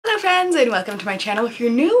friends, and welcome to my channel if you're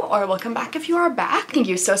new, or welcome back if you are back. Thank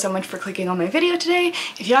you so much for clicking on my video today.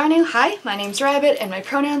 If you are new, hi, my name's Rabbit and my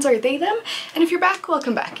pronouns are they, them, and if you're back,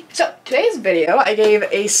 welcome back. So today's video, I gave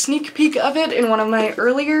a sneak peek of it in one of my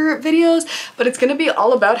earlier videos, but it's gonna be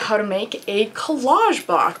all about how to make a collage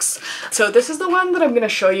box. So this is the one that I'm gonna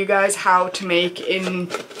show you guys how to make in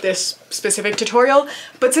this specific tutorial,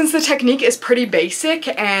 but since the technique is pretty basic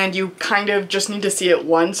and you kind of just need to see it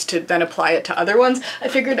once to then apply it to other ones, I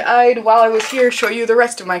figured I'd, while I was here, show you the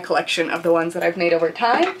rest of my collection of the ones that I've made over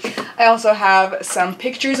time. I also have some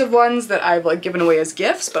pictures of ones that I've given away as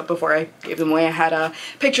gifts, but before I gave them away I had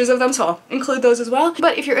pictures of them, so I'll include those as well.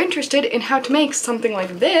 But if you're interested in how to make something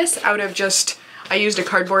like this out of just, I used a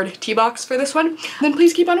cardboard tea box for this one, then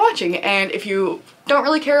please keep on watching. And if you don't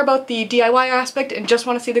really care about the DIY aspect and just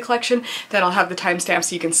want to see the collection, then I'll have the timestamp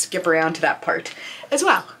so you can skip around to that part as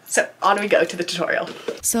well. So on we go to the tutorial.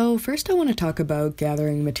 So first I want to talk about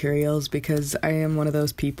gathering materials, because I am one of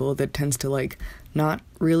those people that tends to not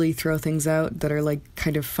really throw things out that are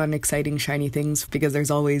kind of fun, exciting, shiny things, because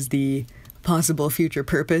there's always the possible future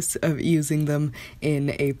purpose of using them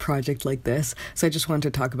in a project like this. So I just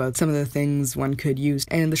wanted to talk about some of the things one could use.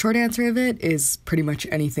 And the short answer of it is pretty much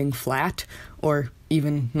anything flat, or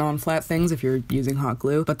even non-flat things if you're using hot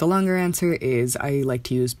glue. But the longer answer is I like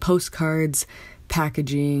to use postcards,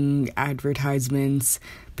 packaging, advertisements,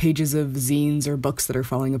 pages of zines or books that are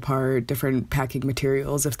falling apart, different packing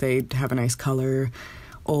materials if they have a nice color,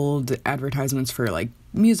 old advertisements for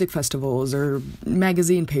music festivals, or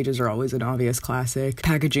magazine pages are always an obvious classic.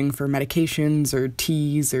 Packaging for medications or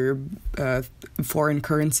teas, or foreign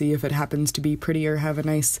currency if it happens to be pretty or have a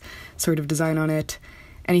nice sort of design on it.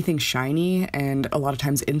 Anything shiny, and a lot of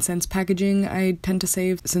times incense packaging I tend to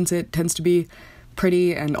save, since it tends to be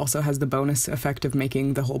pretty and also has the bonus effect of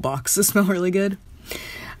making the whole box smell really good.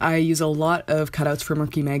 I use a lot of cutouts from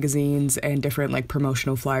rookie magazines and different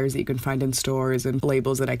promotional flyers that you can find in stores, and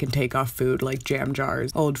labels that I can take off food like jam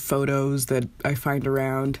jars, old photos that I find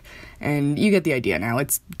around, and you get the idea now.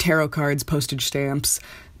 It's tarot cards, postage stamps,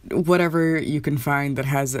 whatever you can find that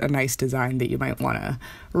has a nice design that you might want to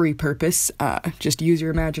repurpose. Just use your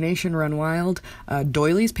imagination, run wild.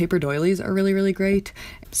 Doilies, paper doilies are really great.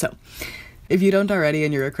 So if you don't already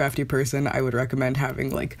and you're a crafty person, I would recommend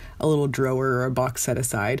having a little drawer or a box set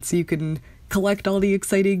aside so you can collect all the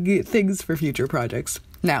exciting things for future projects.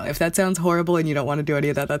 Now, if that sounds horrible and you don't want to do any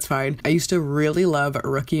of that, that's fine. I used to really love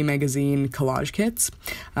Rookie magazine collage kits.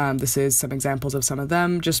 This is some examples of some of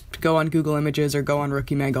them. Just go on Google Images or go on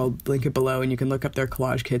Rookie Mag, I'll link it below, and you can look up their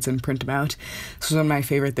collage kits and print them out. So some of my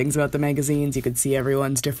favorite things about the magazines, you could see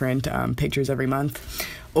everyone's different pictures every month.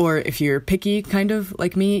 Or if you're picky, kind of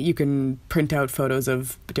like me, you can print out photos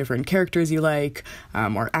of different characters you like,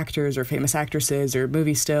 or actors or famous actresses or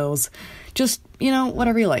movie stills. Just,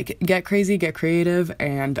 whatever you like. Get crazy, get creative,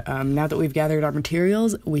 and now that we've gathered our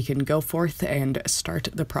materials, we can go forth and start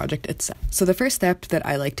the project itself. So the first step that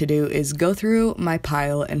I like to do is go through my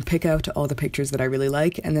pile and pick out all the pictures that I really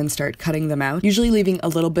like, and then start cutting them out. Usually leaving a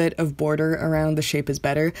little bit of border around the shape is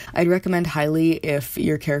better. I'd recommend highly, if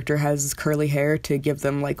your character has curly hair, to give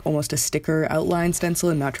them almost a sticker outline stencil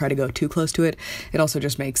and not try to go too close to it. It also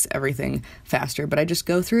just makes everything faster. But I just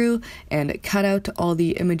go through and cut out all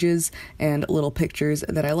the images and little pictures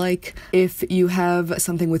that I like. If you have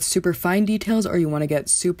something with super fine details, or you want to get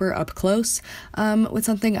super up close with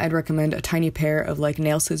something, I'd recommend a tiny pair of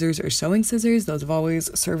nail scissors or sewing scissors. Those have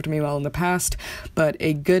always served me well in the past, but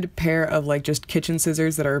a good pair of just kitchen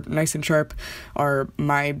scissors that are nice and sharp are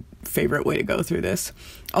my favorite way to go through this.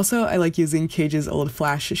 Also, I like using Cage's old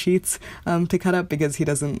flash sheets to cut up, because he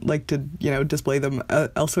doesn't like to, display them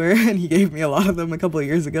elsewhere, and he gave me a lot of them a couple of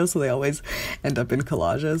years ago, so they always end up in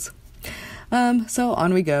collages. So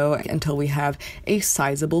on we go until we have a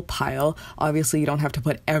sizable pile. Obviously, you don't have to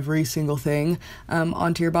put every single thing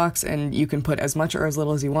onto your box, and you can put as much or as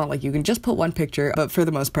little as you want. You can just put one picture, but for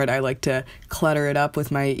the most part, I like to clutter it up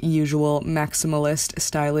with my usual maximalist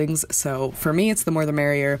stylings. So for me, it's the more the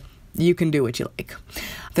merrier. You can do what you like.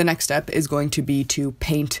 The next step is going to be to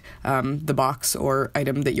paint the box or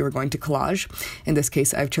item that you are going to collage. In this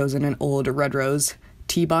case, I've chosen an old red rose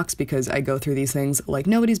tea box, because I go through these things like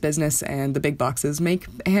nobody's business, and the big boxes make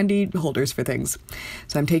handy holders for things.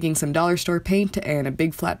 So I'm taking some dollar store paint and a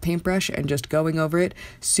big flat paintbrush and just going over it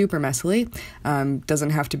super messily. Doesn't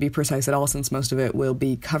have to be precise at all, since most of it will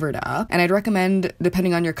be covered up. And I'd recommend,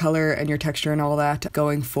 depending on your color and your texture and all that,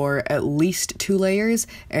 going for at least 2 layers.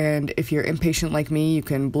 And if you're impatient like me, you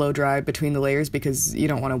can blow dry between the layers, because you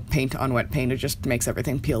don't want to paint on wet paint. It just makes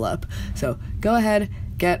everything peel up. So go ahead,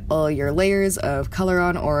 get all your layers of color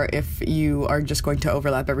on, or if you are just going to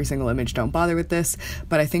overlap every single image, don't bother with this.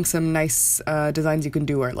 But I think some nice designs you can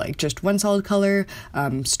do are like just one solid color.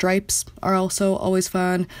 Stripes are also always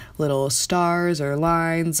fun. Little stars or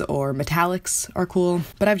lines or metallics are cool.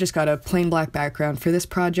 But I've just got a plain black background for this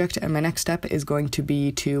project, and my next step is going to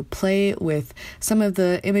be to play with some of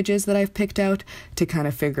the images that I've picked out to kind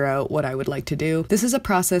of figure out what I would like to do. This is a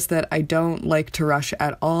process that I don't like to rush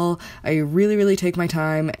at all. I really take my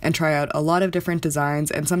time and try out a lot of different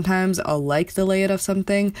designs, and sometimes I'll like the layout of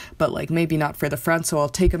something, but like maybe not for the front, so I'll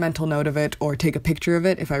take a mental note of it or take a picture of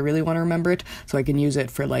it if I really want to remember it, so I can use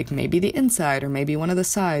it for like maybe the inside or maybe one of the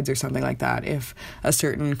sides or something like that if a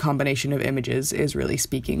certain combination of images is really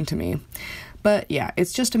speaking to me. But yeah,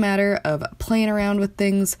 it's just a matter of playing around with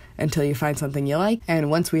things until you find something you like,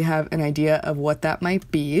 and once we have an idea of what that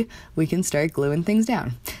might be, we can start gluing things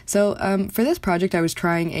down. So for this project, I was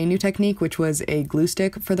trying a new technique, which was a glue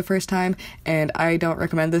stick for the first time, and I don't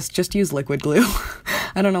recommend this. Just use liquid glue.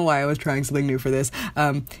 I don't know why I was trying something new for this.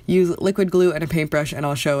 Use liquid glue and a paintbrush, and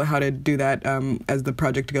I'll show how to do that as the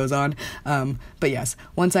project goes on. But yes,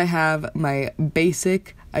 once I have my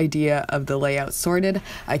basic idea of the layout sorted,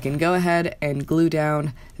 I can go ahead and glue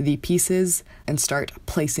down the pieces and start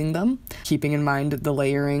placing them, keeping in mind the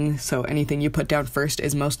layering, so anything you put down first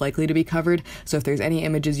is most likely to be covered. So if there's any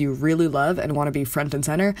images you really love and want to be front and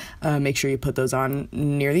center, make sure you put those on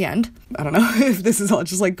near the end. I don't know if this is all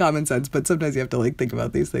just like common sense, but sometimes you have to like think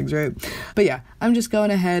about these things, right? But yeah, I'm just going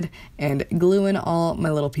ahead and gluing all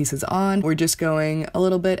my little pieces on. We're just going a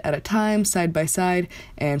little bit at a time, side by side,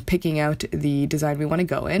 and picking out the design we want to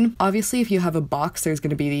go in. Obviously, if you have a box, there's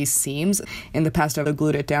going to be these seams. In the past, I've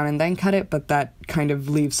glued it down and then cut it, but that kind of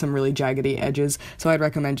leaves some really jaggedy edges, so I'd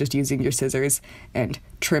recommend just using your scissors and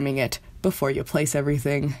trimming it before you place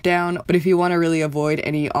everything down. But if you want to really avoid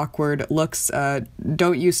any awkward looks,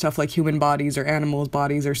 don't use stuff like human bodies or animals'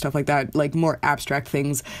 bodies or stuff like that, like more abstract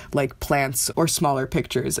things like plants or smaller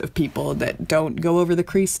pictures of people that don't go over the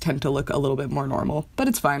crease tend to look a little bit more normal. But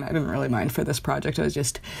it's fine, I didn't really mind for this project, I was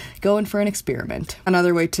just going for an experiment.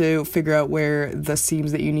 Another way to figure out where the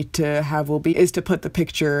seams that you need to have will be is to put the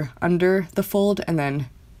picture under the fold and then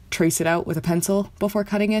trace it out with a pencil before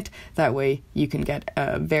cutting it. That way you can get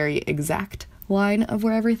a very exact line of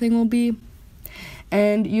where everything will be.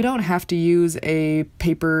 And you don't have to use a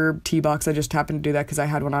paper tea box. I just happened to do that because I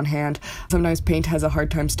had one on hand. Sometimes paint has a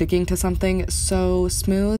hard time sticking to something so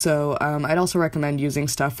smooth. So I'd also recommend using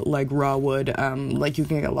stuff like raw wood. Like you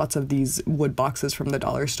can get lots of these wood boxes from the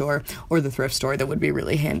dollar store or the thrift store that would be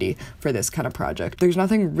really handy for this kind of project. There's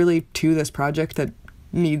nothing really to this project that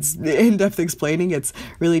needs in-depth explaining. It's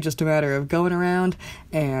really just a matter of going around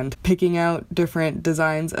and picking out different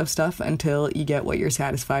designs of stuff until you get what you're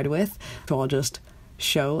satisfied with. So I'll just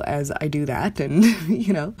show as I do that, and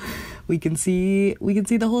you know, we can see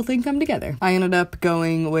the whole thing come together. I ended up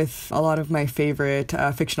going with a lot of my favorite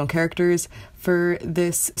fictional characters for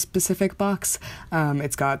this specific box.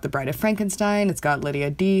 It's got the Bride of Frankenstein, it's got Lydia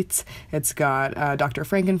Dietz, it's got Dr.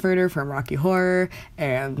 Frankenfurter from Rocky Horror,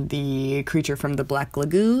 and the creature from the Black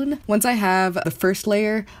Lagoon. Once I have the first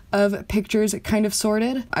layer of pictures kind of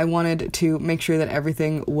sorted, I wanted to make sure that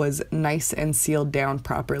everything was nice and sealed down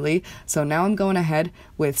properly. So now I'm going ahead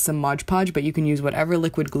with some Mod Podge, but you can use whatever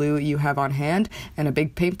liquid glue you have on hand and a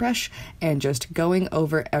big paintbrush and just going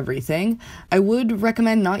over everything. I would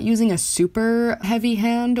recommend not using a super heavy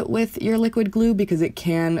hand with your liquid glue because it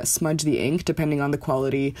can smudge the ink depending on the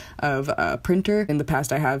quality of a printer. In the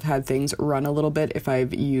past, I have had things run a little bit if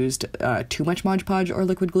I've used too much Mod Podge or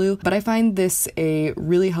liquid glue, but I find this a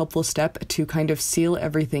really helpful step to kind of seal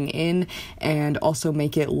everything in and also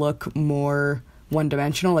make it look more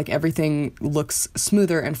one-dimensional. Like everything looks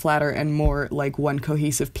smoother and flatter and more like one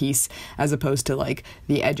cohesive piece as opposed to like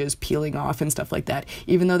the edges peeling off and stuff like that.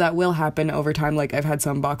 Even though that will happen over time, like I've had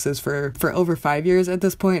some boxes for over 5 years at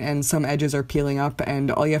this point and some edges are peeling up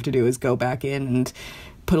and all you have to do is go back in and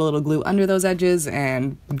put a little glue under those edges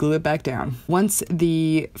and glue it back down. Once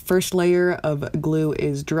the first layer of glue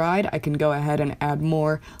is dried, I can go ahead and add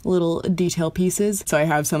more little detail pieces. So I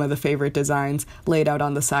have some of the favorite designs laid out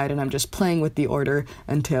on the side and I'm just playing with the order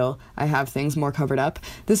until I have things more covered up.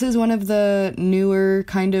 This is one of the newer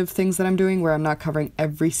kind of things that I'm doing where I'm not covering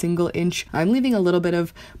every single inch. I'm leaving a little bit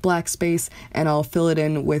of black space and I'll fill it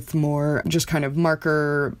in with more just kind of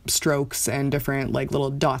marker strokes and different like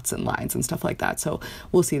little dots and lines and stuff like that. So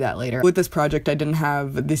we'll we'll see that later. With this project, I didn't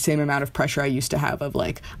have the same amount of pressure I used to have of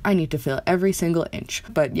like, I need to fill every single inch.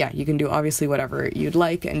 But yeah, you can do obviously whatever you'd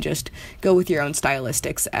like and just go with your own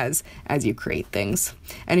stylistics as you create things.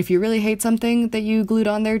 And if you really hate something that you glued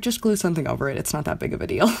on there, just glue something over it. It's not that big of a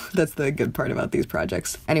deal. That's the good part about these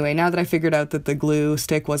projects. Anyway, now that I figured out that the glue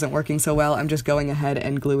stick wasn't working so well, I'm just going ahead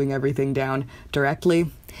and gluing everything down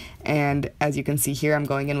directly. And as you can see here, I'm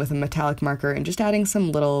going in with a metallic marker and just adding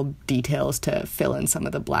some little details to fill in some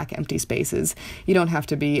of the black empty spaces. You don't have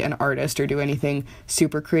to be an artist or do anything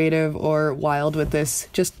super creative or wild with this,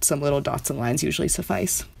 just some little dots and lines usually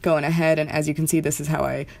suffice. Going ahead, and as you can see, this is how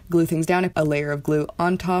I glue things down, a layer of glue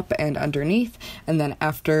on top and underneath, and then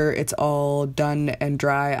after it's all done and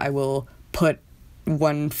dry, I will put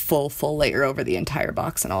one full layer over the entire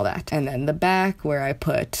box and all that. And then the back, where I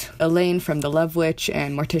put Elaine from the Love Witch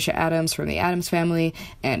and Morticia Addams from the Addams Family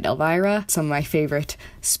and Elvira, some of my favorite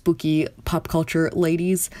spooky pop culture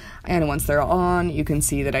ladies. And once they're all on, you can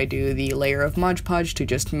see that I do the layer of Mod Podge to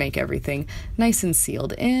just make everything nice and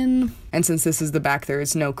sealed in. And since this is the back, there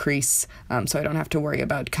is no crease, so I don't have to worry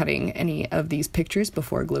about cutting any of these pictures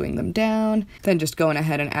before gluing them down. Then just going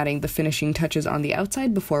ahead and adding the finishing touches on the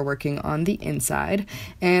outside before working on the inside.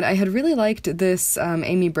 And I had really liked this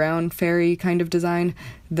Amy Brown fairy kind of design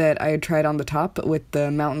that I had tried on the top with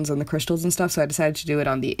the mountains and the crystals and stuff, so I decided to do it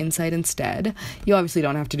on the inside instead. You obviously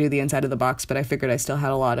don't have to do the inside of the box, but I figured I still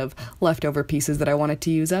had a lot of leftover pieces that I wanted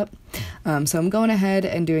to use up. So I'm going ahead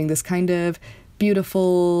and doing this kind of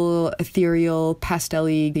beautiful, ethereal,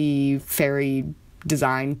 pastel-y, the fairy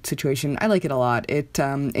design situation. I like it a lot.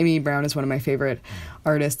 Amy Brown is one of my favorite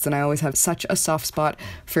artists, and I always have such a soft spot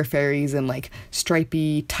for fairies and like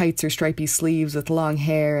stripy tights or stripy sleeves with long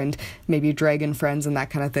hair and maybe dragon friends and that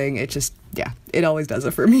kind of thing. It just, yeah, it always does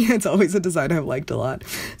it for me. It's always a design I've liked a lot.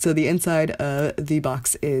 So the inside of the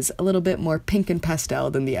box is a little bit more pink and pastel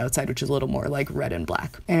than the outside, which is a little more like red and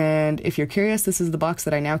black. And if you're curious, this is the box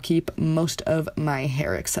that I now keep most of my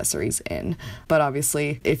hair accessories in. But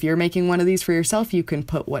obviously, if you're making one of these for yourself, you can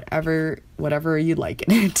put whatever you'd like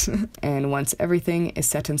in it. And once everything is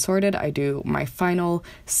set and sorted, I do my final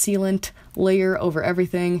sealant layer over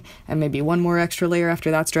everything and maybe one more extra layer after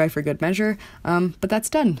that's dry for good measure. But that's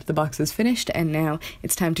done. The box is finished, and now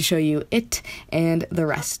it's time to show you it and the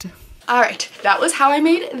rest. Alright, that was how I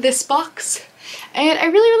made this box. And I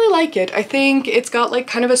really like it. I think it's got like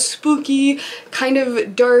kind of a spooky, kind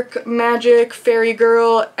of dark magic fairy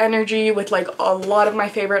girl energy with like a lot of my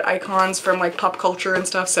favorite icons from like pop culture and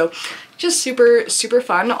stuff. So just super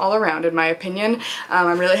fun all around in my opinion.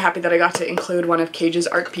 I'm really happy that I got to include one of Cage's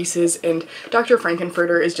art pieces, and Dr.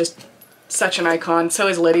 Frankenfurter is just such an icon. So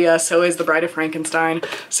is Lydia, so is the Bride of Frankenstein,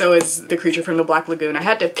 so is the creature from the Black Lagoon. I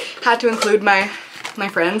had to include my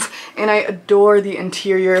friends, and I adore the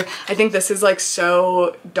interior. I think this is like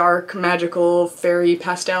so dark, magical, fairy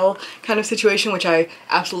pastel kind of situation, which I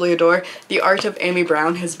absolutely adore. The art of Amy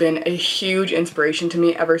Brown has been a huge inspiration to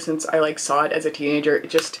me ever since I like saw it as a teenager.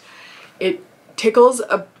 It tickles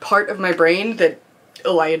a part of my brain that,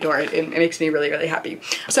 oh, I adore it. It makes me really happy.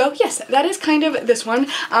 So yes, that is kind of this one.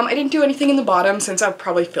 I didn't do anything in the bottom since I'll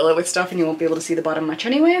probably fill it with stuff and you won't be able to see the bottom much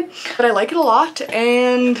anyway. But I like it a lot,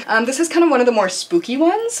 and this is kind of one of the more spooky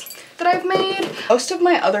ones that I've made. Most of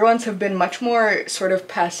my other ones have been much more sort of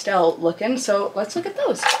pastel looking, so let's look at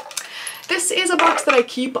those. This is a box that I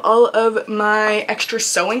keep all of my extra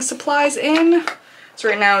sewing supplies in. So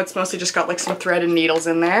right now it's mostly just got like some thread and needles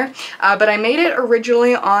in there. But I made it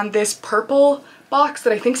originally on this purple box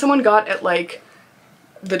that I think someone got at like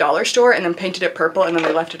the dollar store and then painted it purple, and then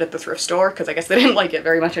they left it at the thrift store because I guess they didn't like it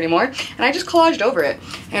very much anymore. And I just collaged over it.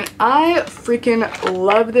 And I freaking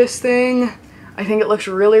love this thing. I think it looks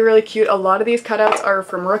really cute. A lot of these cutouts are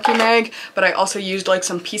from Rookie Mag, but I also used like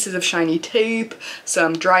some pieces of shiny tape,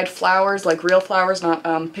 some dried flowers, like real flowers,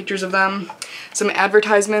 not pictures of them, some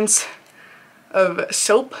advertisements of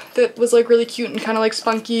soap that was like really cute and kind of like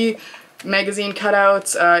spunky, magazine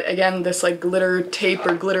cutouts, again this like glitter tape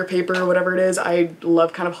or glitter paper or whatever it is. I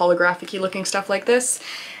love kind of holographic-y looking stuff like this,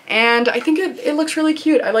 and I think it looks really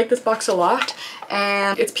cute. I like this box a lot,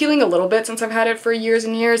 and it's peeling a little bit since I've had it for years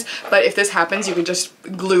and years, but if this happens you can just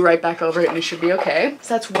glue right back over it and it should be okay.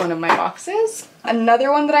 So that's one of my boxes.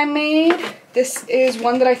 Another one that I made, this is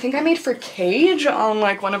one that I think I made for Cage on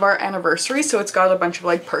like one of our anniversaries, so it's got a bunch of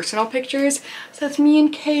like personal pictures. So that's me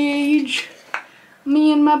and Cage,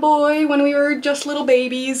 me and my boy when we were just little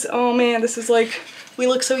babies. Oh man, this is like We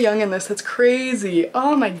look so young in this, that's crazy.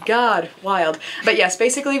 Oh my god, wild. But yes,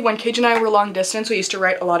 basically when Cage and I were long distance, we used to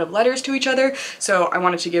write a lot of letters to each other, so I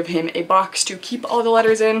wanted to give him a box to keep all the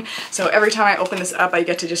letters in. So every time I open this up, I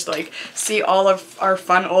get to just like see all of our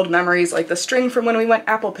fun old memories, like the string from when we went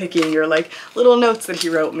apple picking, or like little notes that he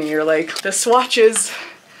wrote me, or like the swatches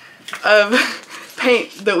of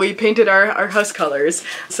paint that we painted our house colors.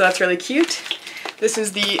 So that's really cute. This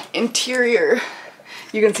is the interior.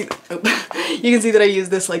 You can see, you can see that I use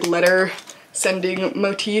this like letter sending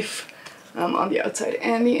motif on the outside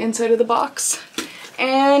and the inside of the box.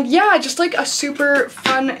 And yeah, just like a super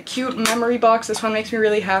fun, cute memory box. This one makes me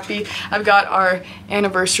really happy. I've got our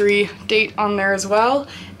anniversary date on there as well,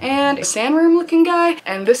 and a sandworm looking guy,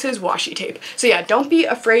 and this is washi tape. So yeah, don't be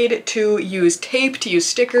afraid to use tape, to use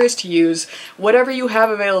stickers, to use whatever you have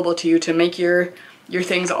available to you to make your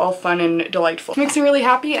things all fun and delightful. It makes me really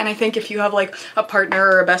happy, and I think if you have like a partner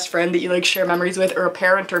or a best friend that you like share memories with, or a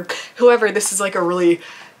parent or whoever, this is like a really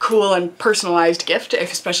cool and personalized gift,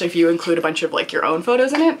 especially if you include a bunch of like your own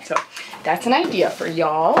photos in it. So that's an idea for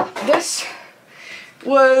y'all. This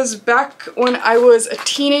was back when I was a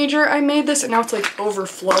teenager. I made this, and now it's like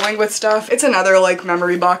overflowing with stuff. It's another like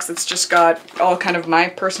memory box that's just got all kind of my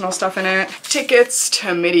personal stuff in it. Tickets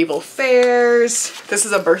to medieval fairs. This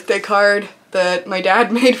is a birthday card that my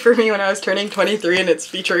dad made for me when I was turning 23, and it's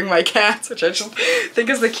featuring my cats, which I just think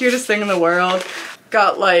is the cutest thing in the world.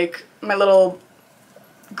 Got like my little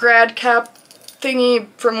grad cap thingy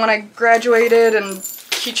from when I graduated, and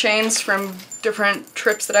keychains from different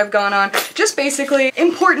trips that I've gone on. Just basically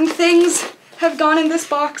important things have gone in this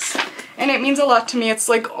box, and it means a lot to me. It's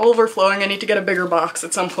like overflowing. I need to get a bigger box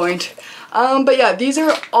at some point. But yeah, these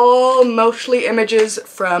are all mostly images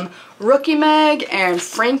from Rookie Mag and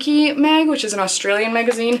Frankie Mag, which is an Australian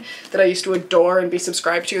magazine that I used to adore and be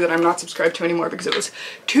subscribed to, that I'm not subscribed to anymore because it was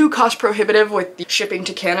too cost prohibitive with the shipping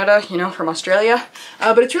to Canada, you know, from Australia.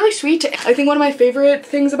 But it's really sweet. I think one of my favorite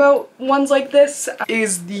things about ones like this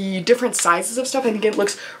is the different sizes of stuff. I think it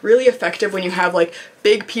looks really effective when you have like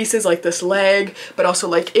big pieces like this leg, but also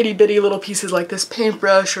like itty bitty little pieces like this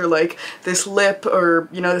paintbrush, or like this lip, or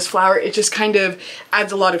you know, this flower. It just kind of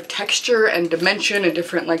adds a lot of texture and dimension and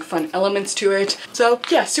different like fun elements to it. So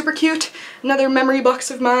yeah, super cute. Another memory box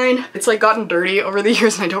of mine. It's like gotten dirty over the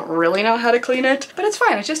years and I don't really know how to clean it, but it's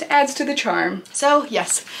fine. It just adds to the charm. So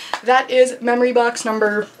yes, that is memory box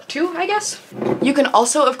number 2, I guess. You can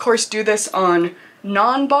also of course do this on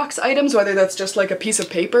non-box items, whether that's just like a piece of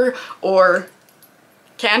paper or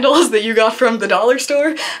candles that you got from the dollar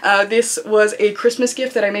store. This was a Christmas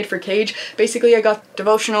gift that I made for Cage. Basically I got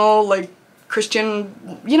devotional, like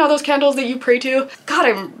Christian, you know, those candles that you pray to. God,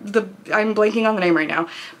 I'm blanking on the name right now.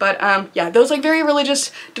 But yeah, those like very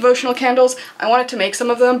religious devotional candles. I wanted to make some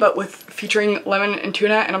of them, but with featuring lemon and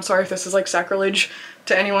tuna, and I'm sorry if this is like sacrilege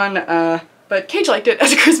to anyone, but Cage liked it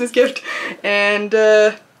as a Christmas gift, and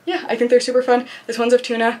yeah, I think they're super fun. This one's of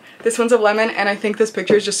tuna, this one's of lemon, and I think this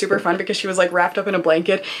picture is just super fun because she was like wrapped up in a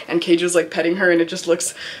blanket and Cage was like petting her, and it just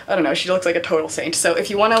looks, I don't know, she looks like a total saint. So if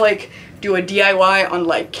you want to like do a DIY on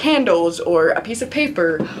like candles or a piece of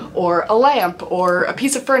paper or a lamp or a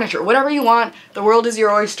piece of furniture, whatever you want, the world is your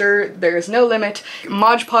oyster. There is no limit.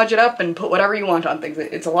 Mod Podge it up and put whatever you want on things.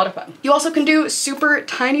 It's a lot of fun. You also can do super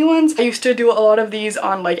tiny ones. I used to do a lot of these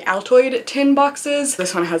on like Altoid tin boxes.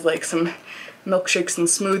 This one has like some milkshakes and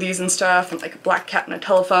smoothies and stuff, and like a black cat and a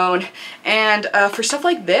telephone. And for stuff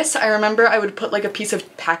like this, I remember I would put like a piece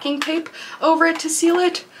of packing tape over it to seal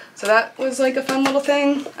it. So that was like a fun little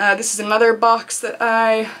thing. This is another box that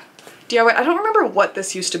I DIY. I don't remember what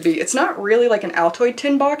this used to be. It's not really like an Altoid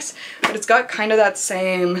tin box, but it's got kind of that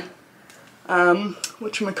same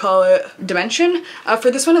whatchamacallit, dimension.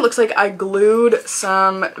 For this one, it looks like I glued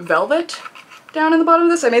some velvet down in the bottom of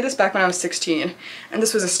this. I made this back when I was 16, and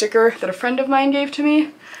this was a sticker that a friend of mine gave to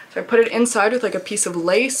me. So I put it inside with like a piece of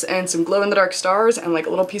lace and some glow-in-the-dark stars and like a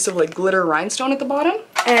little piece of like glitter rhinestone at the bottom.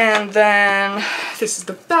 And then this is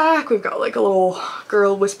the back. We've got like a little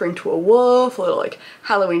girl whispering to a wolf, a little like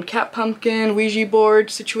Halloween cat pumpkin, Ouija board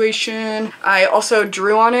situation. I also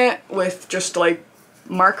drew on it with just like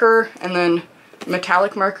marker and then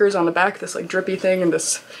metallic markers on the back, this like drippy thing, and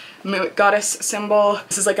this goddess symbol.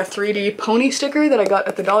 This is like a 3D pony sticker that I got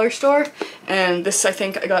at the dollar store, and this I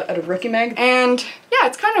think I got at a Rookie Mag. And yeah,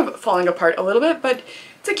 it's kind of falling apart a little bit, but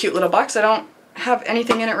it's a cute little box. I don't have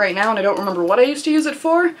anything in it right now, and I don't remember what I used to use it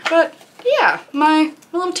for, but yeah, my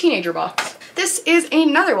little teenager box. This is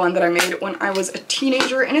another one that I made when I was a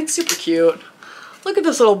teenager, and it's super cute. Look at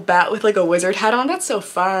this little bat with like a wizard hat on. That's so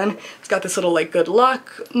fun. It's got this little like good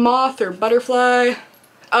luck moth or butterfly.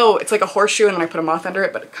 Oh, it's like a horseshoe and then I put a moth under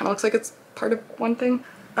it, but it kind of looks like it's part of one thing.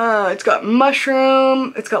 It's got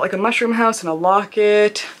mushroom, it's got like a mushroom house and a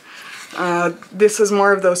locket. This is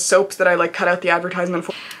more of those soaps that I like cut out the advertisement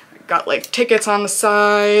for. Got like tickets on the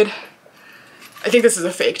side. I think this is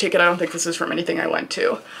a fake ticket. I don't think this is from anything I went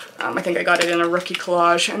to. I think I got it in a rookie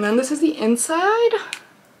collage. And then this is the inside.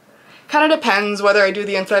 Kind of depends whether I do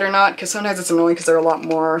the inside or not, because sometimes it's annoying because there are a lot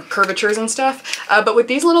more curvatures and stuff. But with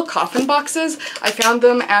these little coffin boxes, I found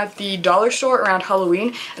them at the dollar store around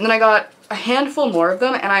Halloween, and then I got a handful more of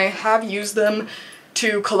them, and I have used them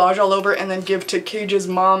to collage all over and then give to Cage's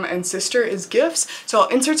mom and sister as gifts. So I'll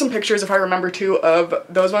insert some pictures if I remember to of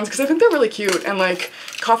those ones, because I think they're really cute, and like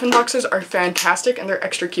coffin boxes are fantastic and they're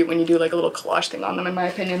extra cute when you do like a little collage thing on them, in my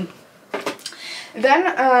opinion.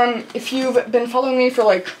 Then if you've been following me for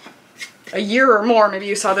like a year or more, maybe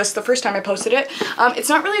you saw this the first time I posted it. It's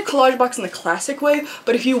not really a collage box in the classic way,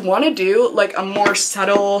 but if you want to do like a more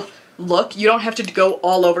subtle look, you don't have to go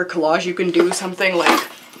all over collage. You can do something like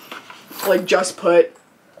just put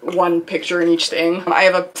one picture in each thing. I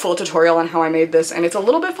have a full tutorial on how I made this, and it's a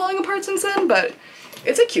little bit falling apart since then, but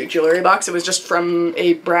it's a cute jewelry box. It was just from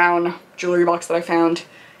a brown jewelry box that I found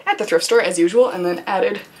at the thrift store as usual, and then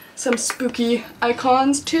added some spooky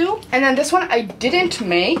icons too. And then this one I didn't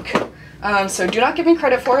make. So do not give me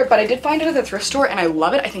credit for it, but I did find it at the thrift store and I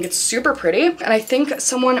love it. I think it's super pretty, and I think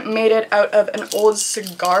someone made it out of an old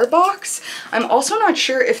cigar box. I'm also not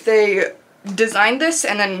sure if they designed this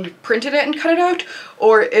and then printed it and cut it out,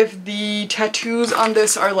 or if the tattoos on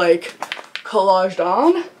this are like collaged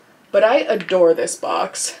on, but I adore this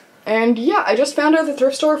box. And yeah, I just found it at the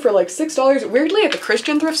thrift store for like $6, weirdly at the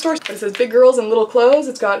Christian thrift store. It says big girls in little clothes.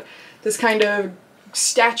 It's got this kind of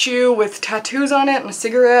statue with tattoos on it and a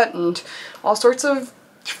cigarette and all sorts of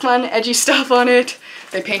fun edgy stuff on it.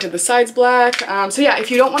 They painted the sides black. So yeah,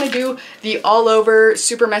 if you don't want to do the all over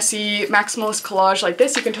super messy maximalist collage like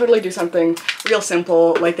this, you can totally do something real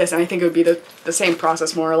simple like this, and I think it would be the same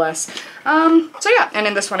process more or less. So yeah, and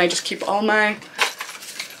in this one I just keep all my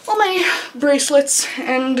bracelets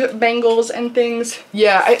and bangles and things.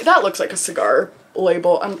 Yeah, that looks like a cigar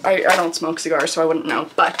label. I don't smoke cigars, so I wouldn't know,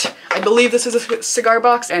 but I believe this is a cigar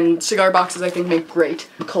box, and cigar boxes I think make great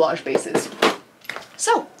collage bases.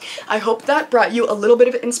 So I hope that brought you a little bit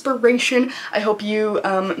of inspiration. I hope you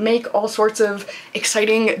make all sorts of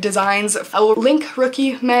exciting designs. I will link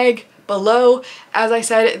Rookie Mag below. As I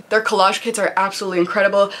said, their collage kits are absolutely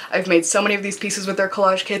incredible. I've made so many of these pieces with their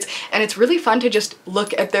collage kits, and it's really fun to just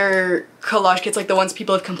look at their collage kits, like the ones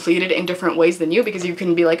people have completed in different ways than you, because you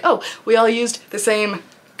can be like, oh, we all used the same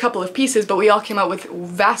couple of pieces, but we all came out with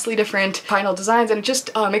vastly different final designs, and it just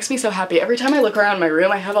makes me so happy. Every time I look around my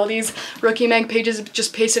room, I have all these Rookie Mag pages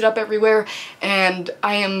just pasted up everywhere, and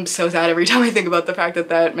I am so sad every time I think about the fact that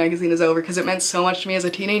that magazine is over, because it meant so much to me as a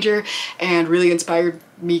teenager and really inspired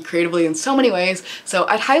me creatively in so many ways. So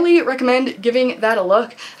I'd highly recommend giving that a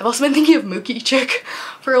look. I've also been thinking of Mookie Chick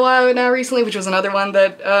for a while now recently, which was another one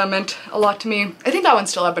that meant a lot to me. I think that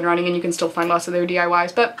one's still up and running and you can still find lots of their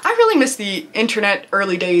DIYs, but I really miss the internet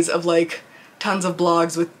early days of like tons of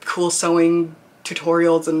blogs with cool sewing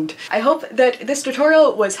tutorials, and I hope that this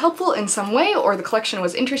tutorial was helpful in some way, or the collection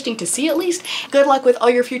was interesting to see at least. Good luck with all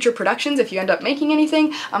your future productions if you end up making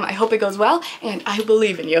anything. I hope it goes well, and I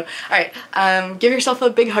believe in you. Alright, give yourself a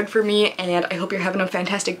big hug for me, and I hope you're having a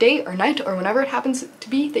fantastic day or night or whenever it happens to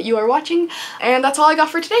be that you are watching, and that's all I got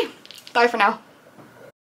for today. Bye for now.